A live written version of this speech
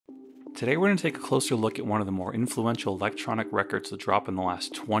Today we're going to take a closer look at one of the more influential electronic records to drop in the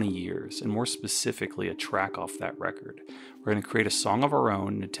last 20 years, and more specifically a track off that record. We're going to create a song of our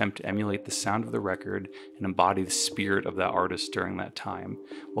own and attempt to emulate the sound of the record and embody the spirit of that artist during that time.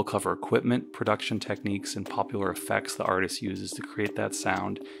 We'll cover equipment, production techniques, and popular effects the artist uses to create that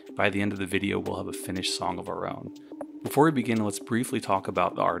sound. By the end of the video, we'll have a finished song of our own. Before we begin, let's briefly talk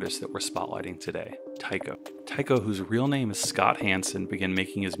about the artist that we're spotlighting today, Tycho. Tycho, whose real name is Scott Hansen, began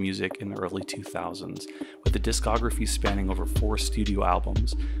making his music in the early 2000s. With a discography spanning over 4 studio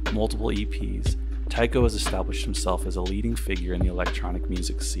albums, multiple EPs, Tycho has established himself as a leading figure in the electronic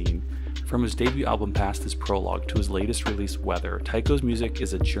music scene. From his debut album Past His Prologue to his latest release Weather, Tycho's music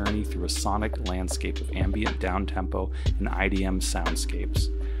is a journey through a sonic landscape of ambient downtempo and IDM soundscapes.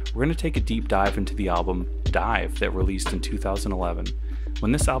 We're going to take a deep dive into the album Dive that released in 2011.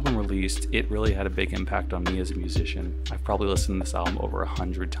 When this album released, it really had a big impact on me as a musician. I've probably listened to this album over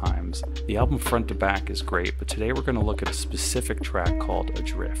 100 times. The album front to back is great, but today we're going to look at a specific track called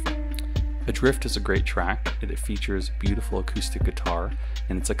Adrift. Adrift is a great track. It features beautiful acoustic guitar,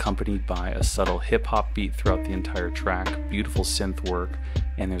 and it's accompanied by a subtle hip-hop beat throughout the entire track, beautiful synth work,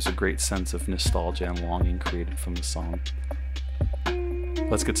 and there's a great sense of nostalgia and longing created from the song.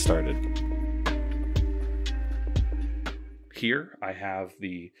 Let's get started. Here I have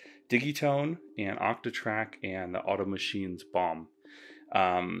the Digitone and Octatrack and the Auto Machines Bomb.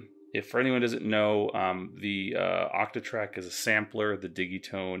 If for anyone doesn't know, the Octatrack is a sampler, the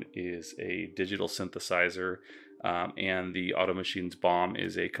Digitone is a digital synthesizer, and the Auto Machines Bomb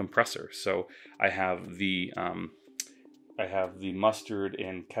is a compressor. So I have the mustard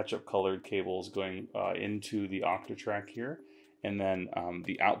and ketchup colored cables going into the Octatrack here, and then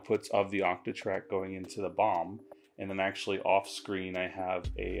the outputs of the Octatrack going into the Bomb. And then actually off screen I have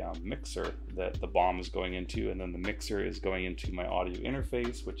a mixer that the Bomb is going into, and then the mixer is going into my audio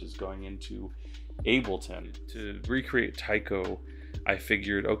interface, which is going into Ableton. To recreate Tycho, I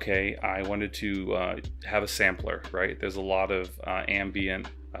figured, okay, I wanted to have a sampler, right? There's a lot of ambient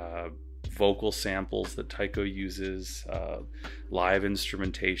vocal samples that Tycho uses, live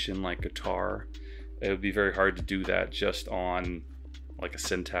instrumentation like guitar. It would be very hard to do that just on like a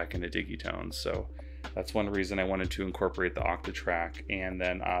Syntac and a Digitone. So that's one reason I wanted to incorporate the Octatrack. And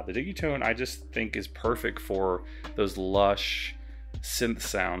then the Digitone I just think is perfect for those lush synth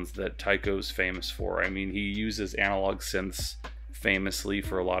sounds that Tycho's famous for. I mean, he uses analog synths famously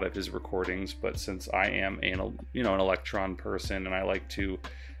for a lot of his recordings, but since I am an electron person and I like to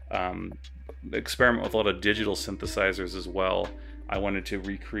experiment with a lot of digital synthesizers as well, I wanted to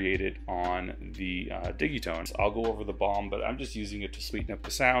recreate it on the Digitone. I'll go over the Bomb, but I'm just using it to sweeten up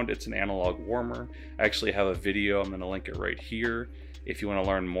the sound. It's an analog warmer. I actually have a video. I'm going to link it right here if you want to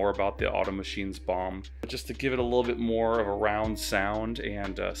learn more about the Auto Machines Bomb. Just to give it a little bit more of a round sound,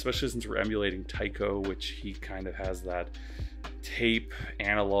 and especially since we're emulating Tycho, which he kind of has that tape,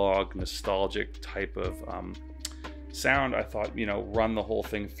 analog, nostalgic type of sound, I thought, run the whole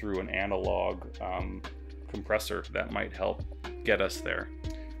thing through an analog compressor. That might help get us there.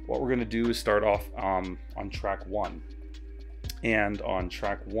 What we're going to do is start off on track 1, and on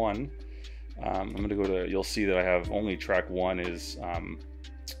track 1 I'm going to go to, you'll see that I have only track 1 is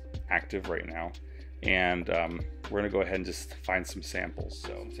active right now, and we're going to go ahead and just find some samples.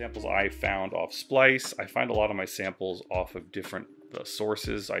 So samples I found off Splice. I find a lot of my samples off of different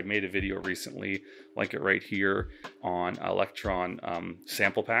sources. I made a video recently, link it right here, on Electron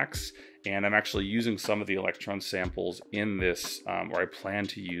sample packs, and I'm actually using some of the Electron samples in this, or I plan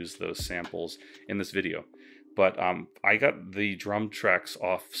to use those samples in this video. But I got the drum tracks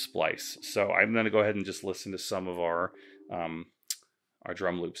off Splice, so I'm going to go ahead and just listen to some of our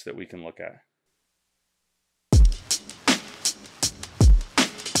drum loops that we can look at.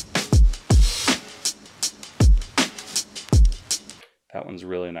 That one's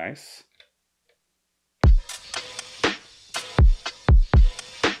really nice.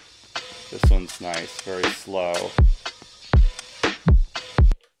 This one's nice, very slow.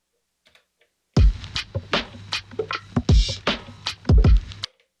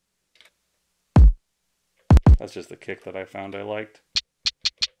 That's just a kick that I found I liked.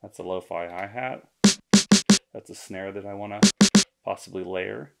 That's a lo-fi hi-hat. That's a snare that I want to possibly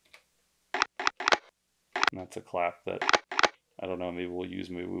layer. And that's a clap that I don't know, maybe we'll use,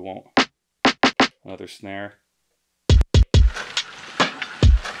 maybe we won't. Another snare.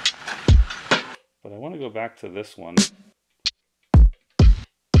 But I want to go back to this one.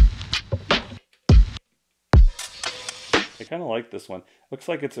 I kind of like this one. Looks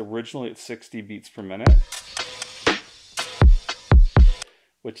like it's originally at 60 beats per minute,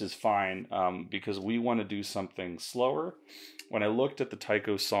 which is fine because we want to do something slower. When I looked at the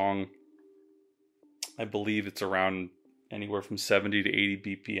Tycho song I believe it's around anywhere from 70 to 80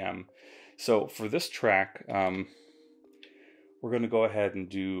 BPM. So for this track, we're going to go ahead and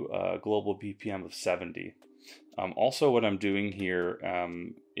do a global BPM of 70. Also, what I'm doing here,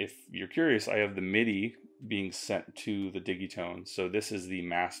 if you're curious, I have the MIDI being sent to the Digitone. So this is the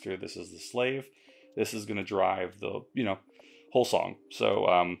master, this is the slave. This is going to drive the, whole song. So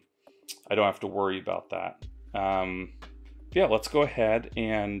I don't have to worry about that. Yeah, let's go ahead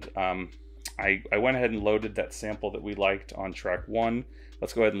and I went ahead and loaded that sample that we liked on track 1.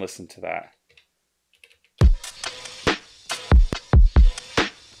 Let's go ahead and listen to that.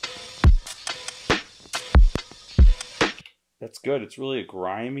 That's good. It's really a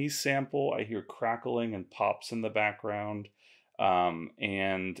grimy sample. I hear crackling and pops in the background.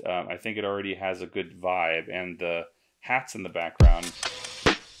 I think it already has a good vibe. And the hats in the background.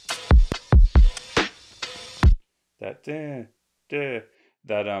 That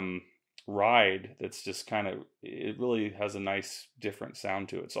ride that's just kind of, it really has a nice different sound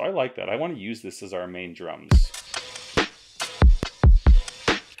to it. So I like that. I want to use this as our main drums.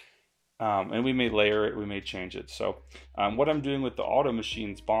 And we may layer it, we may change it. So what I'm doing with the Auto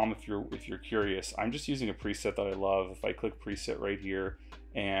Machines bomb, if you're curious, I'm just using a preset that I love. If I click preset right here,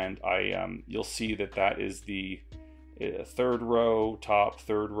 and you'll see that is the third row top,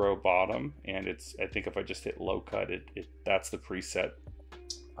 third row bottom, and I think if I just hit low cut, that's the preset.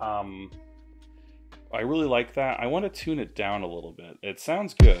 I really like that. I want to tune it down a little bit. It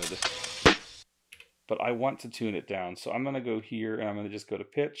sounds good, but I want to tune it down. So I'm going to go here and I'm going to just go to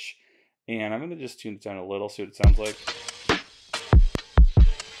pitch. And I'm going to just tune it down a little, see what it sounds like.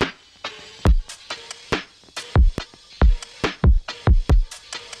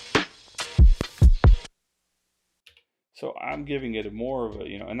 So I'm giving it more of a,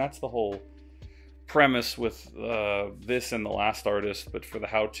 and that's the whole premise with this and the last artist. But for the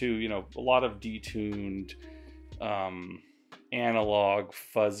how-to, a lot of detuned, analog,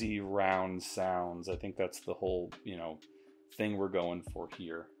 fuzzy, round sounds. I think that's the whole, thing we're going for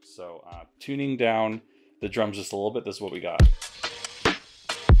here. So tuning down the drums just a little bit, this is what we got.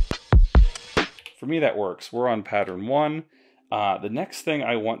 For me that works. We're on pattern 1. The next thing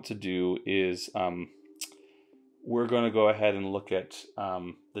I want to do is we're going to go ahead and look at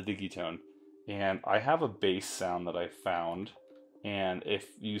the Digitone, and I have a bass sound that I found, and if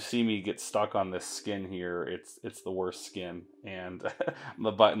you see me get stuck on this skin here, it's the worst skin, and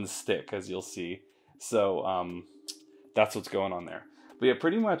the buttons stick, as you'll see. So that's what's going on there. But yeah,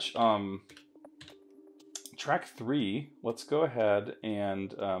 pretty much track 3, let's go ahead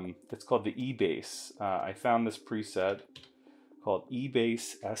and it's called the E-Bass. I found this preset called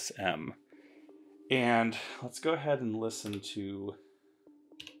E-Bass SM. And let's go ahead and listen to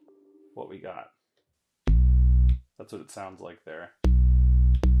what we got. That's what it sounds like there.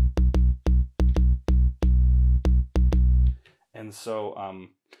 And so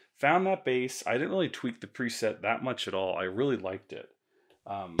found that bass. I didn't really tweak the preset that much at all. I really liked it.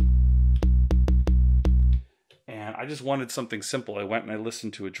 And I just wanted something simple. I went and I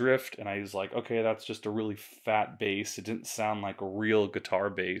listened to Adrift, and I was like, okay, that's just a really fat bass. It didn't sound like a real guitar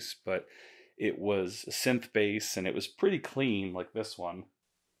bass, but it was a synth bass, and it was pretty clean, like this one.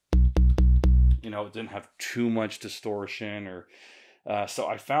 It didn't have too much distortion, or so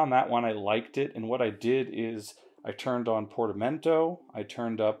I found that one. I liked it, and what I did is I turned on portamento. I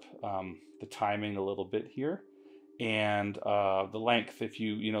turned up the timing a little bit here, and the length. If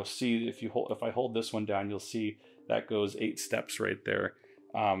you see, if I hold this one down, you'll see that goes 8 steps right there.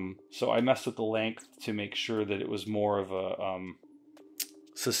 So I messed with the length to make sure that it was more of a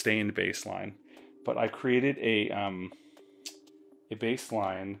sustained bass line. But I created a bass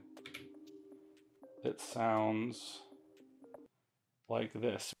line that sounds like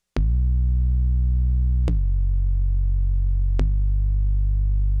this.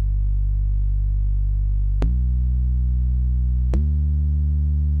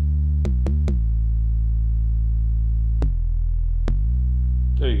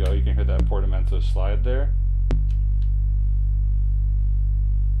 There you go, you can hear that portamento slide there.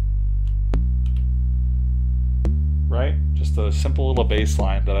 Right? Just a simple little bass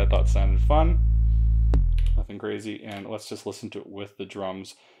line that I thought sounded fun. Nothing crazy. And let's just listen to it with the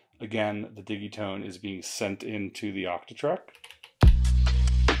drums. Again, the Digitone is being sent into the Octatrack.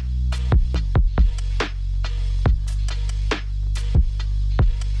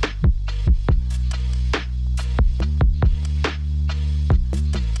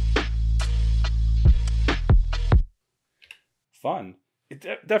 Fun.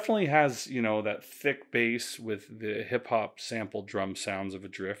 It definitely has, that thick bass with the hip-hop sample drum sounds of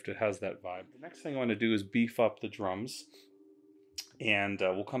Adrift. It has that vibe. The next thing I want to do is beef up the drums. and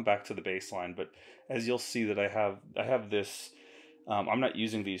we'll come back to the bass line. But as you'll see that I have this, I'm not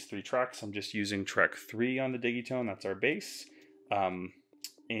using these 3 tracks. I'm just using track 3 on the Digitone. That's our bass.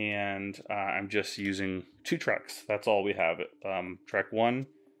 And I'm just using 2 tracks. That's all we have. Track 1,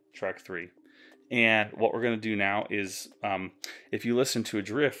 track 3. And what we're going to do now is, if you listen to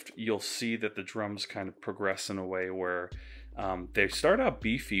Adrift, you'll see that the drums kind of progress in a way where they start out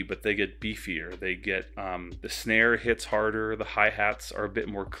beefy, but they get beefier. They get, the snare hits harder, the hi-hats are a bit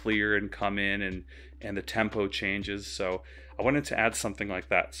more clear and come in, and the tempo changes. So I wanted to add something like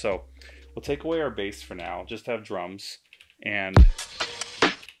that. So we'll take away our bass for now, just have drums, and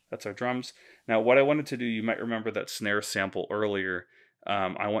that's our drums. Now what I wanted to do, you might remember that snare sample earlier.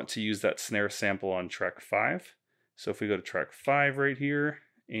 I want to use that snare sample on track 5. So if we go to track 5 right here,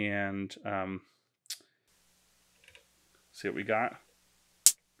 and see what we got.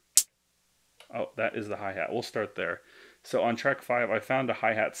 Oh, that is the hi-hat. We'll start there. So on track 5, I found a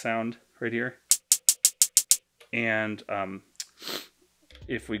hi-hat sound right here. And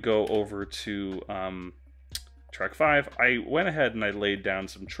if we go over to track 5, I went ahead and I laid down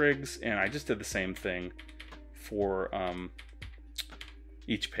some trigs, and I just did the same thing for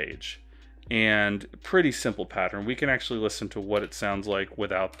each page. And pretty simple pattern. We can actually listen to what it sounds like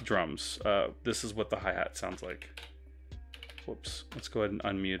without the drums. This is what the hi-hat sounds like. Whoops, let's go ahead and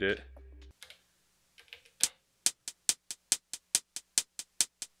unmute it.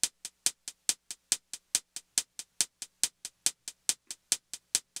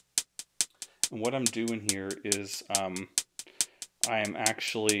 And what I'm doing here is I am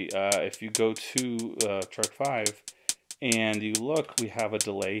actually, if you go to track 5, and you look, we have a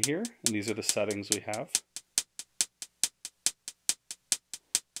delay here, and these are the settings we have.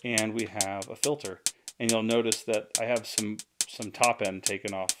 And we have a filter. And you'll notice that I have some top end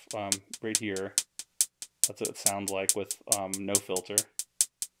taken off right here. That's what it sounds like with no filter.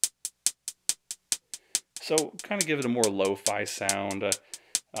 So kind of give it a more lo-fi sound.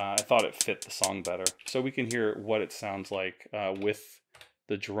 I thought it fit the song better. So we can hear what it sounds like with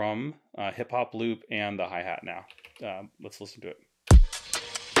the drum, hip-hop loop, and the hi-hat now. Let's listen to it.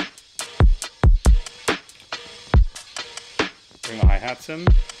 Bring the hi-hats in.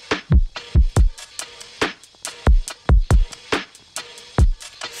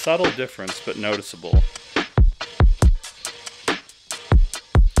 Subtle difference, but noticeable.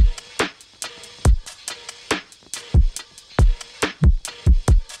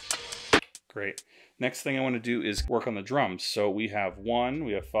 Great. Next thing I want to do is work on the drums. So we have 1,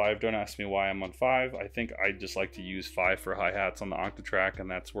 we have 5. Don't ask me why I'm on 5. I think I just like to use 5 for hi-hats on the Octatrack, and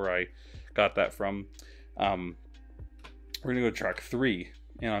that's where I got that from. We're going to go to track 3.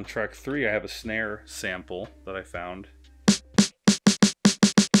 And on track 3, I have a snare sample that I found.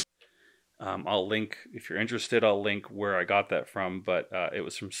 I'll link, if you're interested, I'll link where I got that from, but it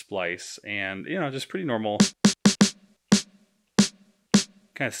was from Splice, and, you know, just pretty normal.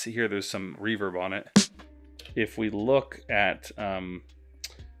 Kind of see here there's some reverb on it. If we look at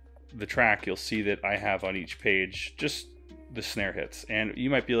the track, you'll see that I have on each page just the snare hits, and you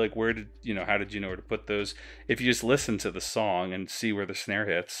might be like, where did you know, how did you know where to put those? If you just listen to the song and see where the snare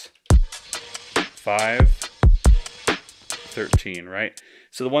hits, 5, 13, right?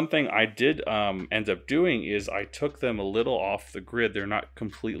 So the one thing I did end up doing is I took them a little off the grid. They're not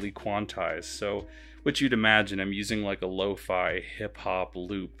completely quantized. So what you'd imagine, I'm using like a lo-fi hip-hop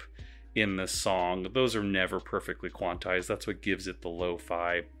loop in this song. Those are never perfectly quantized. That's what gives it the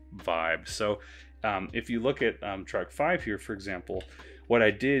lo-fi vibe. So if you look at track 5 here, for example, what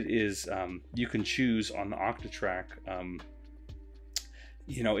I did is you can choose on the Octatrack,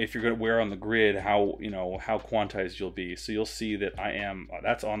 you know, if you're going to wear on the grid, how, you know, how quantized you'll be. So you'll see that I am,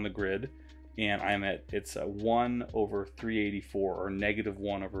 that's on the grid, and I'm at, it's a 1/384, or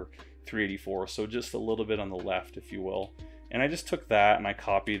 -1/384. So just a little bit on the left, if you will. And I just took that and I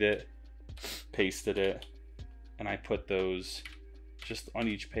copied it, pasted it, and I put those just on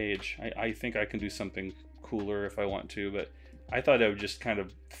each page. I think I can do something cooler if I want to, but I thought I would just kind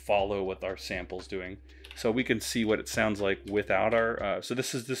of follow what our sample's doing. So we can see what it sounds like without our, so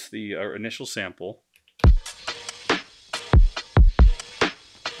this is just the our initial sample.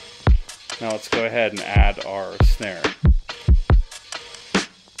 Now let's go ahead and add our snare.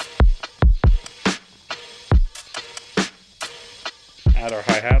 Add our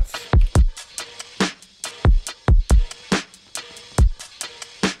hi-hats.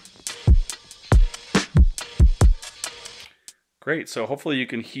 Great, so hopefully you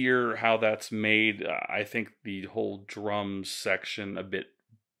can hear how that's made, I think, the whole drums section a bit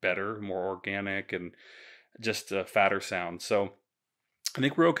better, more organic, and just a fatter sound. So I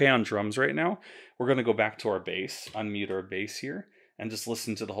think we're okay on drums right now. We're going to go back to our bass, unmute our bass here, and just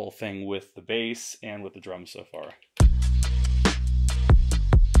listen to the whole thing with the bass and with the drums so far.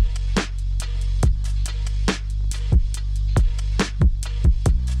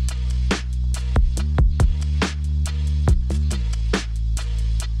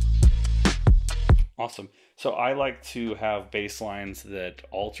 Awesome. So I like to have bass lines that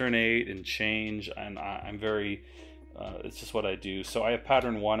alternate and change, and I'm very, it's just what I do. So I have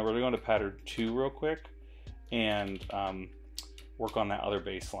pattern 1. We're going to go into pattern 2 real quick and work on that other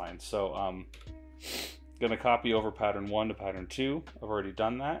bass line. So I'm going to copy over pattern 1 to pattern 2. I've already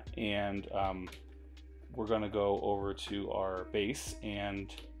done that, and we're going to go over to our bass,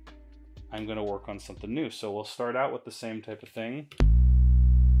 and I'm going to work on something new. So we'll start out with the same type of thing.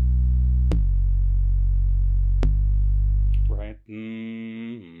 Right,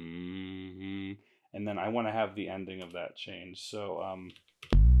 and then I want to have the ending of that change. So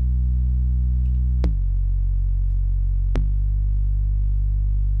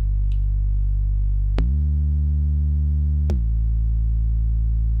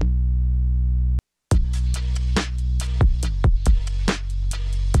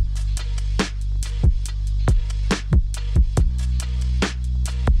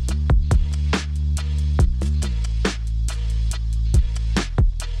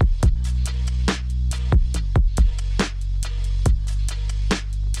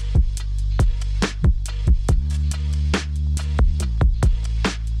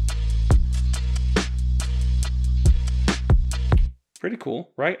pretty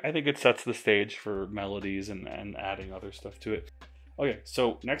cool, right? I think it sets the stage for melodies and adding other stuff to it. Okay,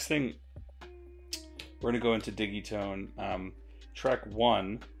 so next thing, we're going to go into Digitone. Track 1,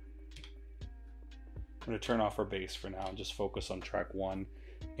 I'm going to turn off our bass for now and just focus on track 1.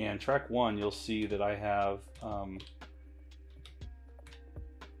 And track 1, you'll see that I have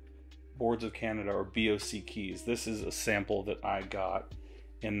Boards of Canada, or BOC keys. This is a sample that I got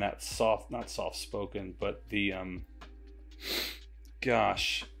in that not soft spoken, but the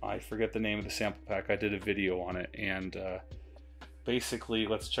gosh, I forget the name of the sample pack. I did a video on it, and basically,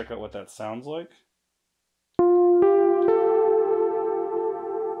 let's check out what that sounds like.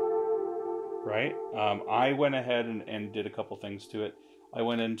 Right? I went ahead and did a couple things to it. I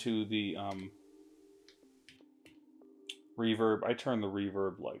went into the reverb. I turned the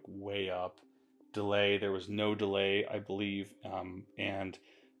reverb like way up. Delay, there was no delay, I believe, and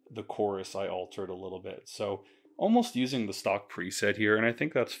the chorus I altered a little bit. So almost using the stock preset here, and I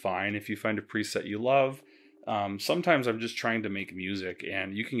think that's fine if you find a preset you love. Sometimes I'm just trying to make music,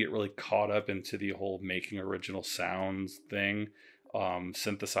 and you can get really caught up into the whole making original sounds thing,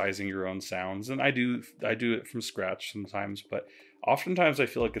 synthesizing your own sounds, and I do it from scratch sometimes, but oftentimes I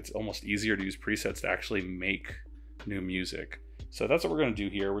feel like it's almost easier to use presets to actually make new music. So that's what we're going to do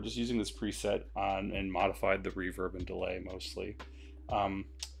here. We're just using this preset on and modified the reverb and delay mostly.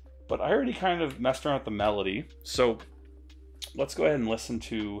 But I already kind of messed around with the melody, so let's go ahead and listen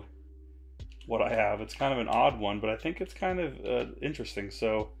to what I have. It's kind of an odd one, but I think it's kind of interesting.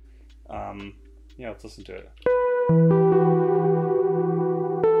 So yeah, let's listen to it.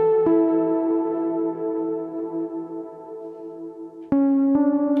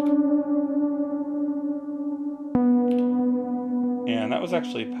 And that was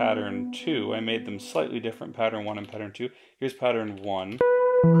actually pattern 2. I made them slightly different, pattern 1 and pattern 2. Here's pattern 1.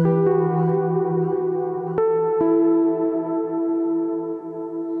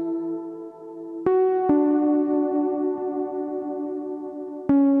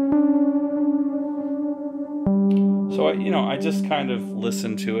 So I just kind of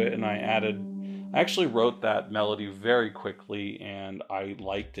listened to it, and I actually wrote that melody very quickly, and I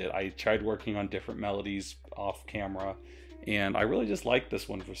liked it. I tried working on different melodies off camera, and I really just liked this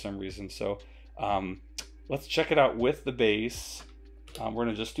one for some reason. So let's check it out with the bass. We're going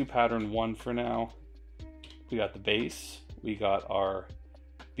to just do pattern 1 for now. We got the bass, we got our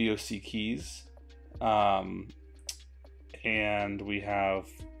BOC keys, and we have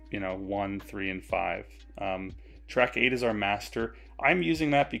 1, 3, and 5. Track 8 is our master. I'm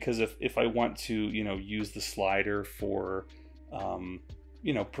using that because if I want to use the slider for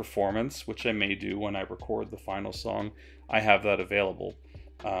performance, which I may do when I record the final song, I have that available,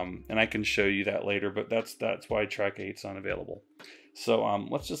 and I can show you that later, but that's why track 8's unavailable. So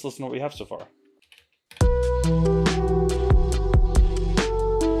let's just listen to what we have so far.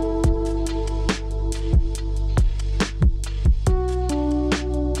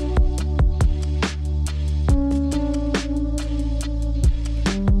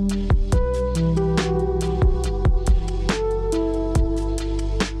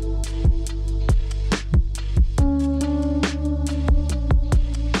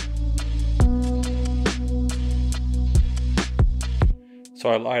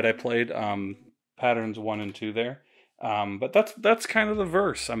 I lied. I played patterns 1 and 2 there. But that's kind of the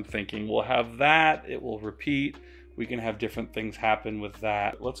verse. I'm thinking we'll have that. It will repeat. We can have different things happen with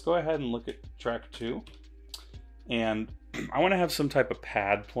that. Let's go ahead and look at track 2. And I want to have some type of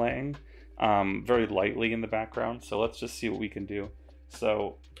pad playing very lightly in the background. So let's just see what we can do.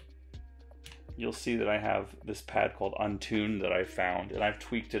 So you'll see that I have this pad called Untuned that I found, and I've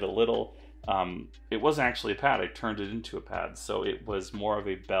tweaked it a little. It wasn't actually a pad. I turned it into a pad. So it was more of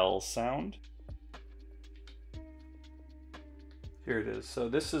a bell sound. Here it is. So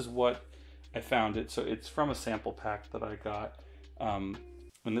this is what I found it. So it's from a sample pack that I got. And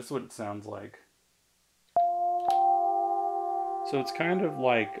this is what it sounds like. So it's kind of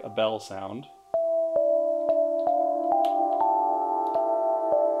like a bell sound.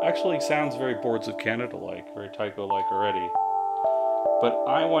 Actually sounds very Boards of Canada-like, very Tycho-like already. But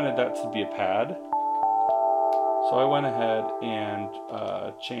I wanted that to be a pad. So I went ahead and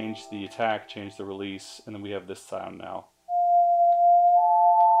changed the attack, changed the release, and then we have this sound now.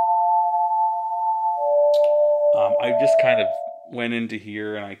 I just kind of went into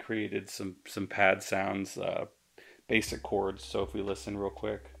here and I created some pad sounds, basic chords. So if we listen real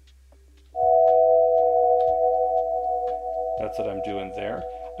quick, that's what I'm doing there.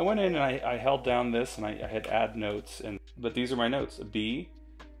 I went in and I held down this and I had add notes, but these are my notes: B,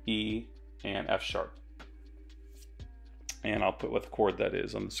 E, and F sharp. And I'll put what the chord that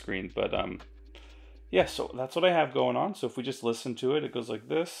is on the screen. But yeah, so that's what I have going on. So if we just listen to it, it goes like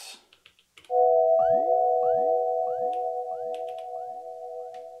this.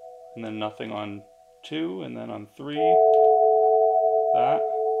 And then nothing on 2, and then on 3, that.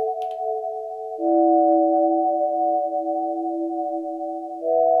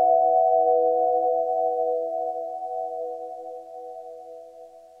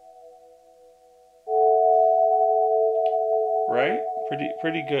 Right?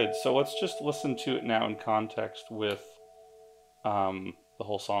 Pretty good. So let's just listen to it now in context with the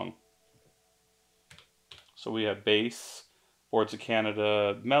whole song. So we have bass, Boards of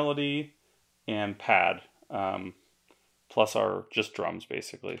Canada melody, and pad, plus our just drums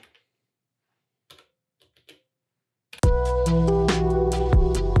basically.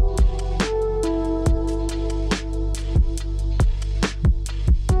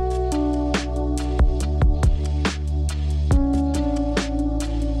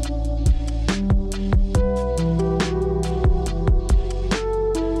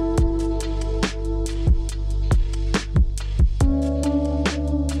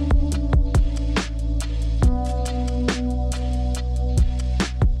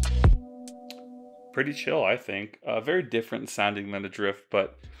 Pretty chill, I think. Very different sounding than Adrift,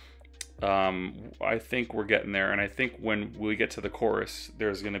 but I think we're getting there. And I think when we get to the chorus,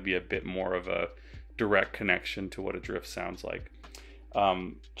 there's going to be a bit more of a direct connection to what Adrift sounds like.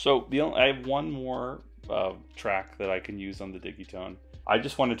 So I have one more track that I can use on the Digitone. I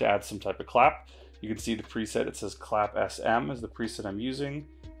just wanted to add some type of clap. You can see the preset. It says clap SM is the preset I'm using.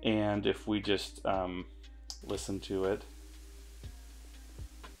 And if we just listen to it,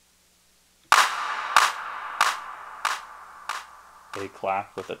 a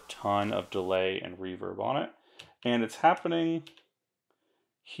clap with a ton of delay and reverb on it. And it's happening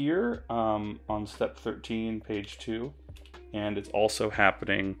here on step 13, page 2. And it's also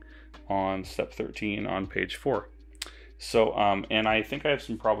happening on step 13 on page 4. So, and I think I have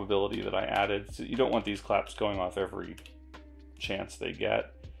some probability that I added. So you don't want these claps going off every chance they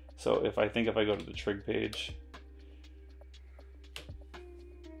get. So if I go to the trig page,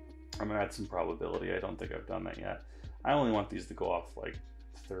 I'm gonna add some probability. I don't think I've done that yet. I only want these to go off like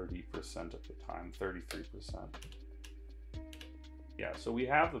 30% of the time, 33%. Yeah, so we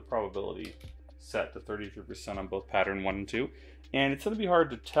have the probability set to 33% on both pattern 1 and 2. And it's gonna be hard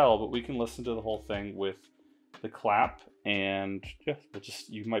to tell, but we can listen to the whole thing with the clap, and yeah,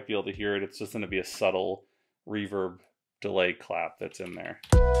 you might be able to hear it. It's just gonna be a subtle reverb delay clap that's in there.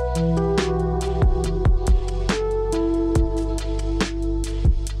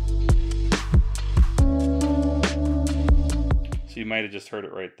 So you might have just heard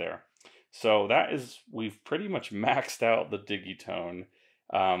it right there. So we've pretty much maxed out the Digitone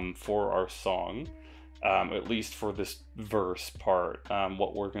for our song, at least for this verse part,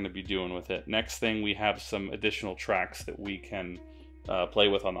 what we're going to be doing with it. Next thing, we have some additional tracks that we can play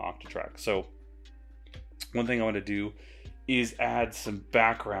with on the Octatrack. So one thing I want to do is add some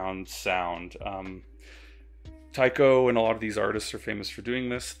background sound. Tycho and a lot of these artists are famous for doing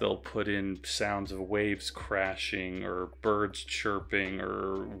this. They'll put in sounds of waves crashing or birds chirping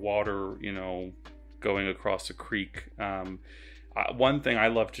or water, going across a creek. One thing I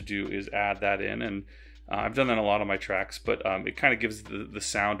love to do is add that in, and I've done that on a lot of my tracks, but it kind of gives the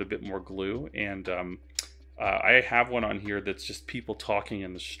sound a bit more glue. And I have one on here that's just people talking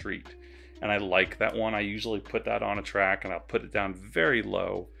in the street, and I like that one. I usually put that on a track and I'll put it down very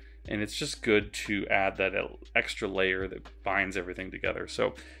low, and it's just good to add that extra layer that binds everything together.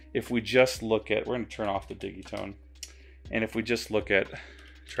 So if we just look at, we're going to turn off the Digitone, and if we just look at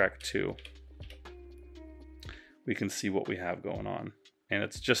track 2, we can see what we have going on. And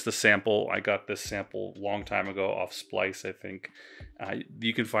it's just a sample. I got this sample a long time ago off Splice, I think.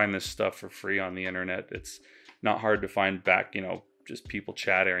 You can find this stuff for free on the internet. It's not hard to find back, you know, just people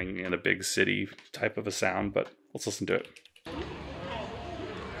chattering in a big city type of a sound, but let's listen to it.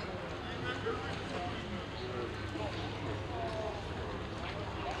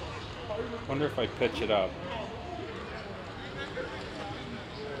 Wonder if I pitch it up.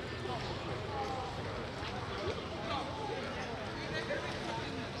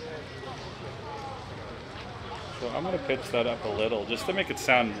 So I'm going to pitch that up a little just to make it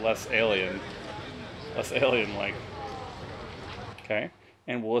sound less alien-like. Okay,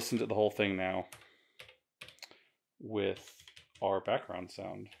 and we'll listen to the whole thing now with our background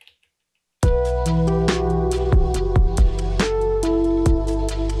sound.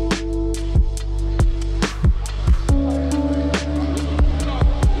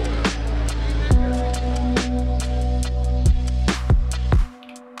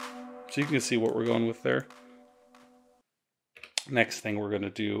 So you can see what we're going with there. Next thing we're going to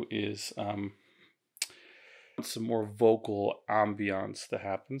do is some more vocal ambiance to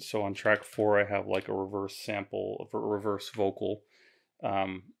happen. So on track 4, I have like a reverse sample, a reverse vocal,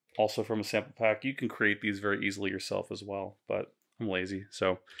 also from a sample pack. You can create these very easily yourself as well, but I'm lazy.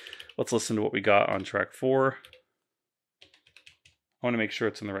 So let's listen to what we got on track 4. I want to make sure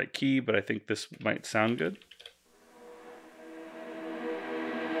it's in the right key, but I think this might sound good.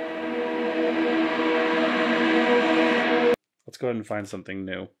 Let's go ahead and find something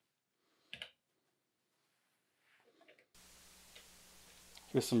new.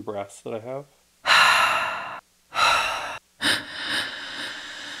 Here's some breaths that I have. I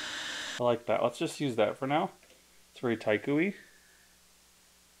like that. Let's just use that for now. It's very Tycho-y.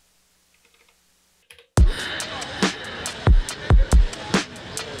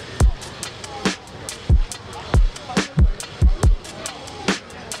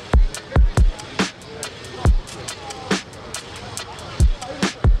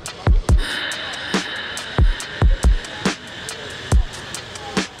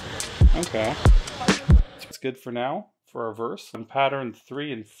 Okay, it's good for now for our verse. On pattern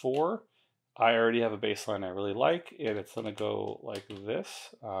 3 and 4, I already have a bass line I really like, and it's gonna go like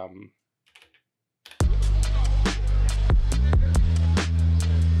this.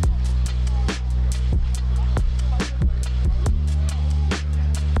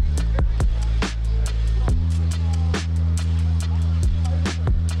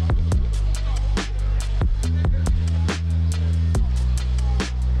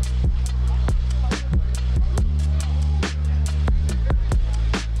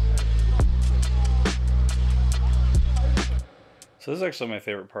 So this is actually my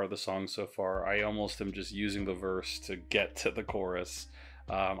favorite part of the song so far. I almost am just using the verse to get to the chorus.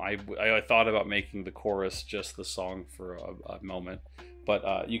 I thought about making the chorus just the song for a moment,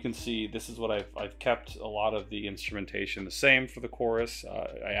 but you can see this is what I've kept a lot of the instrumentation the same for the chorus.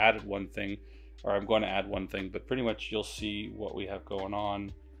 I added one thing, or I'm going to add one thing, but pretty much you'll see what we have going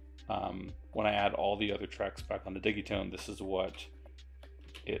on when I add all the other tracks back on the Digitone. This is what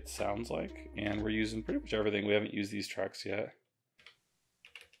it sounds like, and we're using pretty much everything. We haven't used these tracks yet.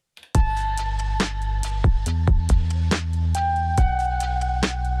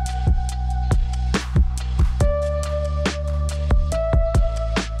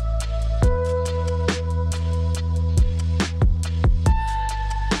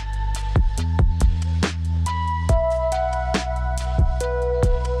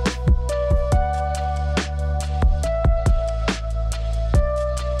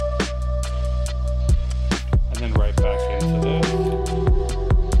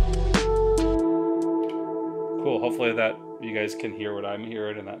 Hopefully that you guys can hear what I'm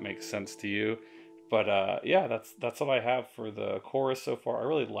hearing and that makes sense to you. But yeah, that's what I have for the chorus so far. I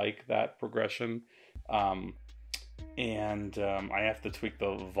really like that progression. I have to tweak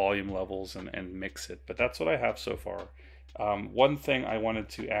the volume levels and mix it, but that's what I have so far. One thing I wanted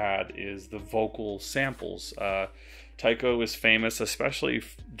to add is the vocal samples. Tycho is famous, especially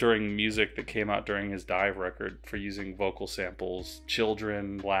during music that came out during his Dive record, for using vocal samples,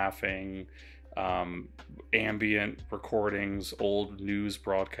 children laughing, ambient recordings, old news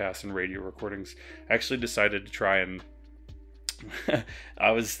broadcasts and radio recordings. I actually decided to try and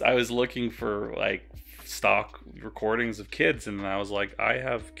I was looking for like stock recordings of kids, and I was like, I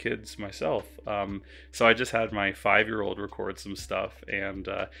have kids myself. So I just had my 5-year-old record some stuff, and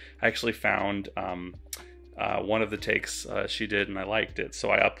I actually found one of the takes she did, and I liked it,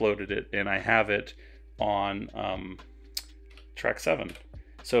 so I uploaded it, and I have it on track 7.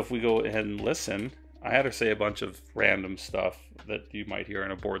 So if we go ahead and listen, I had her say a bunch of random stuff that you might hear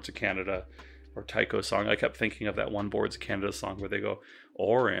in a Boards of Canada or Tycho song. I kept thinking of that one Boards of Canada song where they go,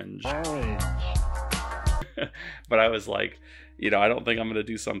 orange. But I was like, I don't think I'm going to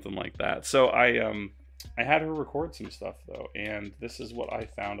do something like that. So I had her record some stuff, though, and this is what I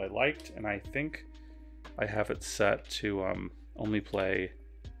found I liked, and I think I have it set to only play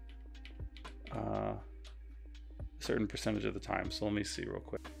a certain percentage of the time. So let me see real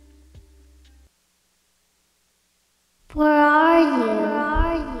quick. Where are you? Where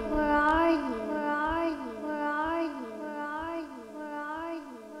are you? Where are you? Where are you? Where are you? Where are you? Where are you?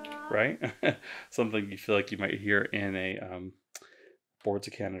 Right? Something you feel like you might hear in a Boards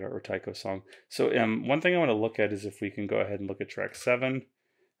of Canada or Tycho song. So one thing I want to look at is if we can go ahead and look at track 7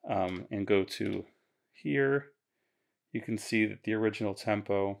 and go to here. You can see that the original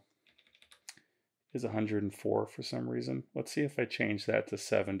tempo is 104 for some reason. Let's see if I change that to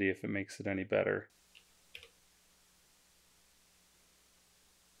 70, if it makes it any better.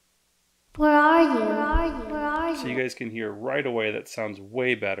 Where are you? Where are you? Where are you? So you guys can hear right away that sounds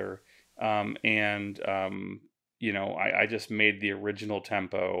way better. I just made the original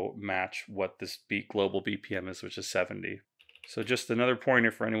tempo match what this global BPM is, which is 70. So just another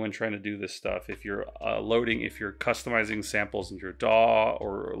pointer for anyone trying to do this stuff. If you're if you're customizing samples into your DAW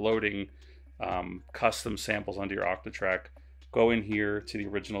or loading custom samples onto your Octatrack, go in here to the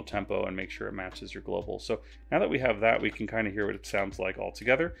original tempo and make sure it matches your global. So now that we have that, we can kind of hear what it sounds like all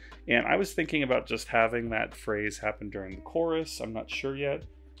together. And I was thinking about just having that phrase happen during the chorus. I'm not sure yet,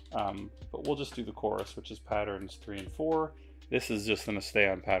 but we'll just do the chorus, which is patterns 3 and 4. This is just going to stay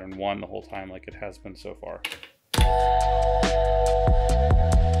on pattern 1 the whole time like it has been so far.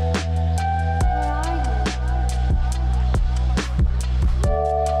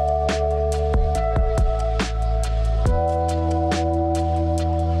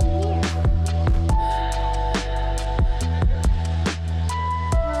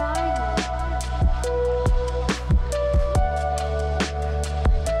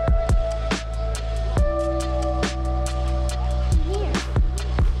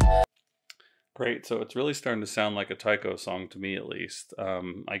 Great, so it's really starting to sound like a Tycho song to me, at least.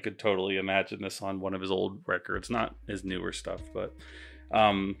 I could totally imagine this on one of his old records, not his newer stuff. But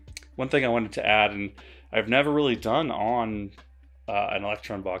one thing I wanted to add, and I've never really done on an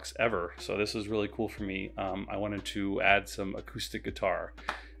Electron box ever, so this is really cool for me. I wanted to add some acoustic guitar.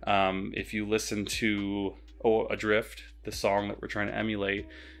 If you listen to Adrift, the song that we're trying to emulate,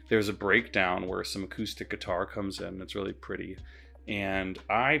 there's a breakdown where some acoustic guitar comes in. It's really pretty. And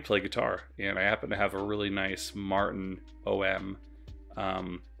I play guitar, and I happen to have a really nice Martin OM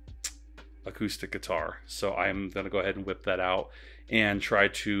acoustic guitar. So I'm going to go ahead and whip that out and try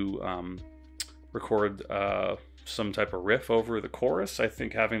to record some type of riff over the chorus. I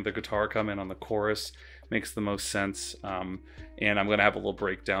think having the guitar come in on the chorus makes the most sense. And I'm going to have a little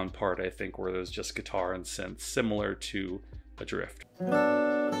breakdown part, I think, where there's just guitar and synth, similar to Adrift.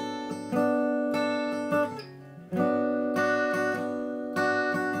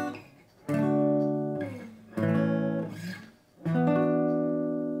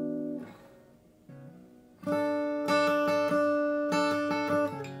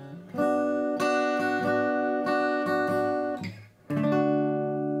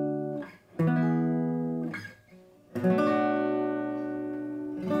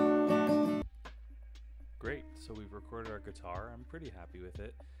 Great, so we've recorded our guitar. I'm pretty happy with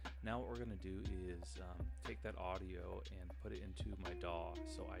it. Now what we're going to do is take that audio and put it into my DAW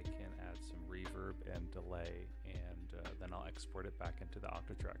so I can add some reverb and delay, and then I'll export it back into the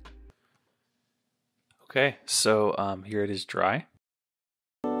Octatrack. Okay, so here it is dry.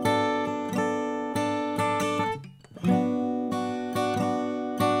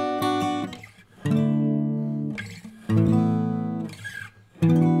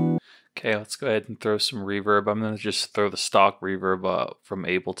 Okay, let's go ahead and throw some reverb. I'm going to just throw the stock reverb from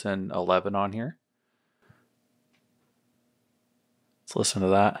Ableton 11 on here. Let's listen to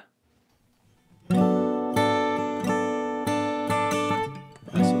that.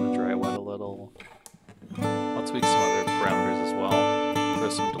 Nice with the dry wet a little. I'll tweak some other parameters as well. Throw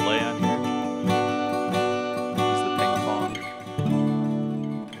some delay on here. Use the ping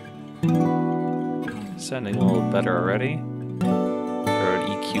pong. Sounding a little better already.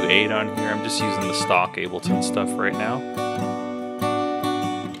 EQ8 on here. I'm just using the stock Ableton stuff right now.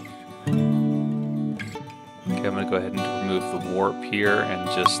 Okay, I'm going to go ahead and remove the warp here and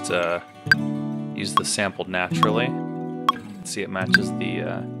just use the sample naturally. See, it matches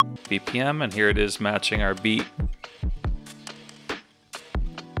the BPM, and here it is matching our beat.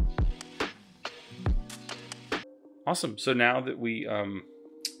 Awesome. So now that we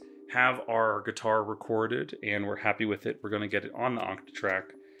have our guitar recorded and we're happy with it, we're going to get it on the Octatrack.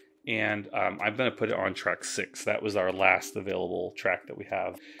 And I'm going to put it on track 6. That was our last available track that we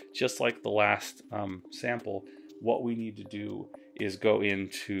have. Just like the last sample, what we need to do is go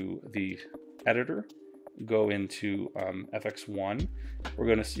into the editor, go into FX1.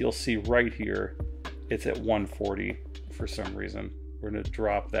 You'll see right here, it's at 140 for some reason. We're going to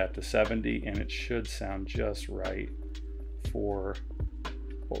drop that to 70, and it should sound just right for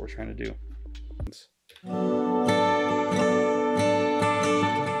what we're trying to do.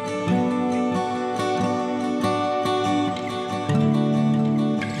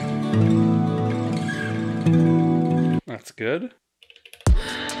 That's good.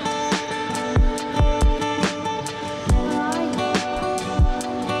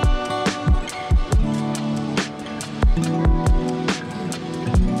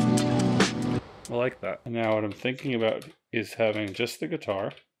 I like that. And now what I'm thinking about is having just the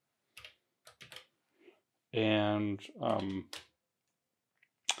guitar and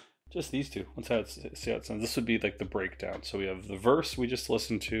just these two. Let's see how it sounds. This would be like the breakdown. So we have the verse we just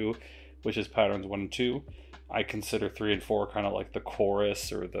listened to, which is patterns 1 and 2. I consider 3 and 4 kind of like the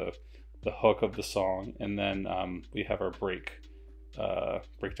chorus or the hook of the song. And then we have our breakdown.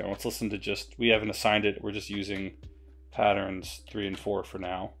 Let's listen to we haven't assigned it. We're just using patterns 3 and 4 for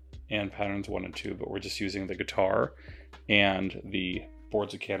now, and patterns 1 and 2, but we're just using the guitar and the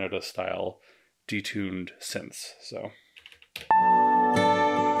Boards of Canada style detuned synths. So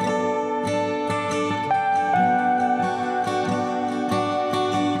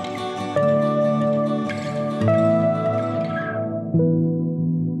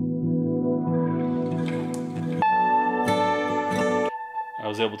I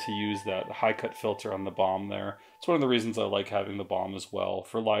was able to use that high cut filter on the bomb there. It's one of the reasons I like having the bomb as well.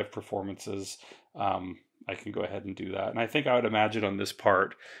 For live performances, I can go ahead and do that. And I think I would imagine on this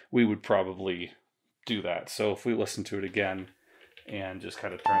part, we would probably do that. So if we listen to it again and just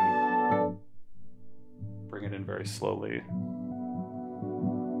kind of bring it in very slowly.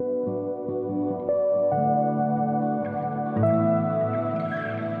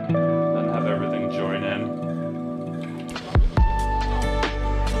 Then have everything join in.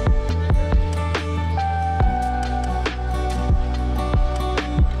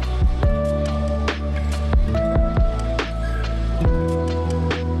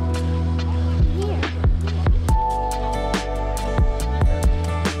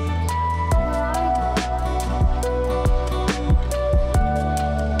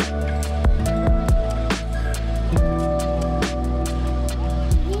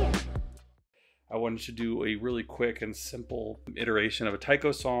 To do a really quick and simple iteration of a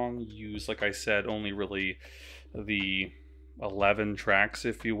Tycho song. Use, like I said, only really the 11 tracks,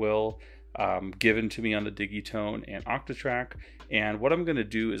 if you will, given to me on the Digitone and Octatrack. And what I'm going to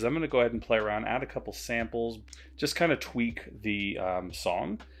do is I'm going to go ahead and play around, add a couple samples, just kind of tweak the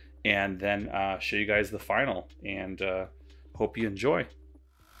song, and then show you guys the final. And hope you enjoy.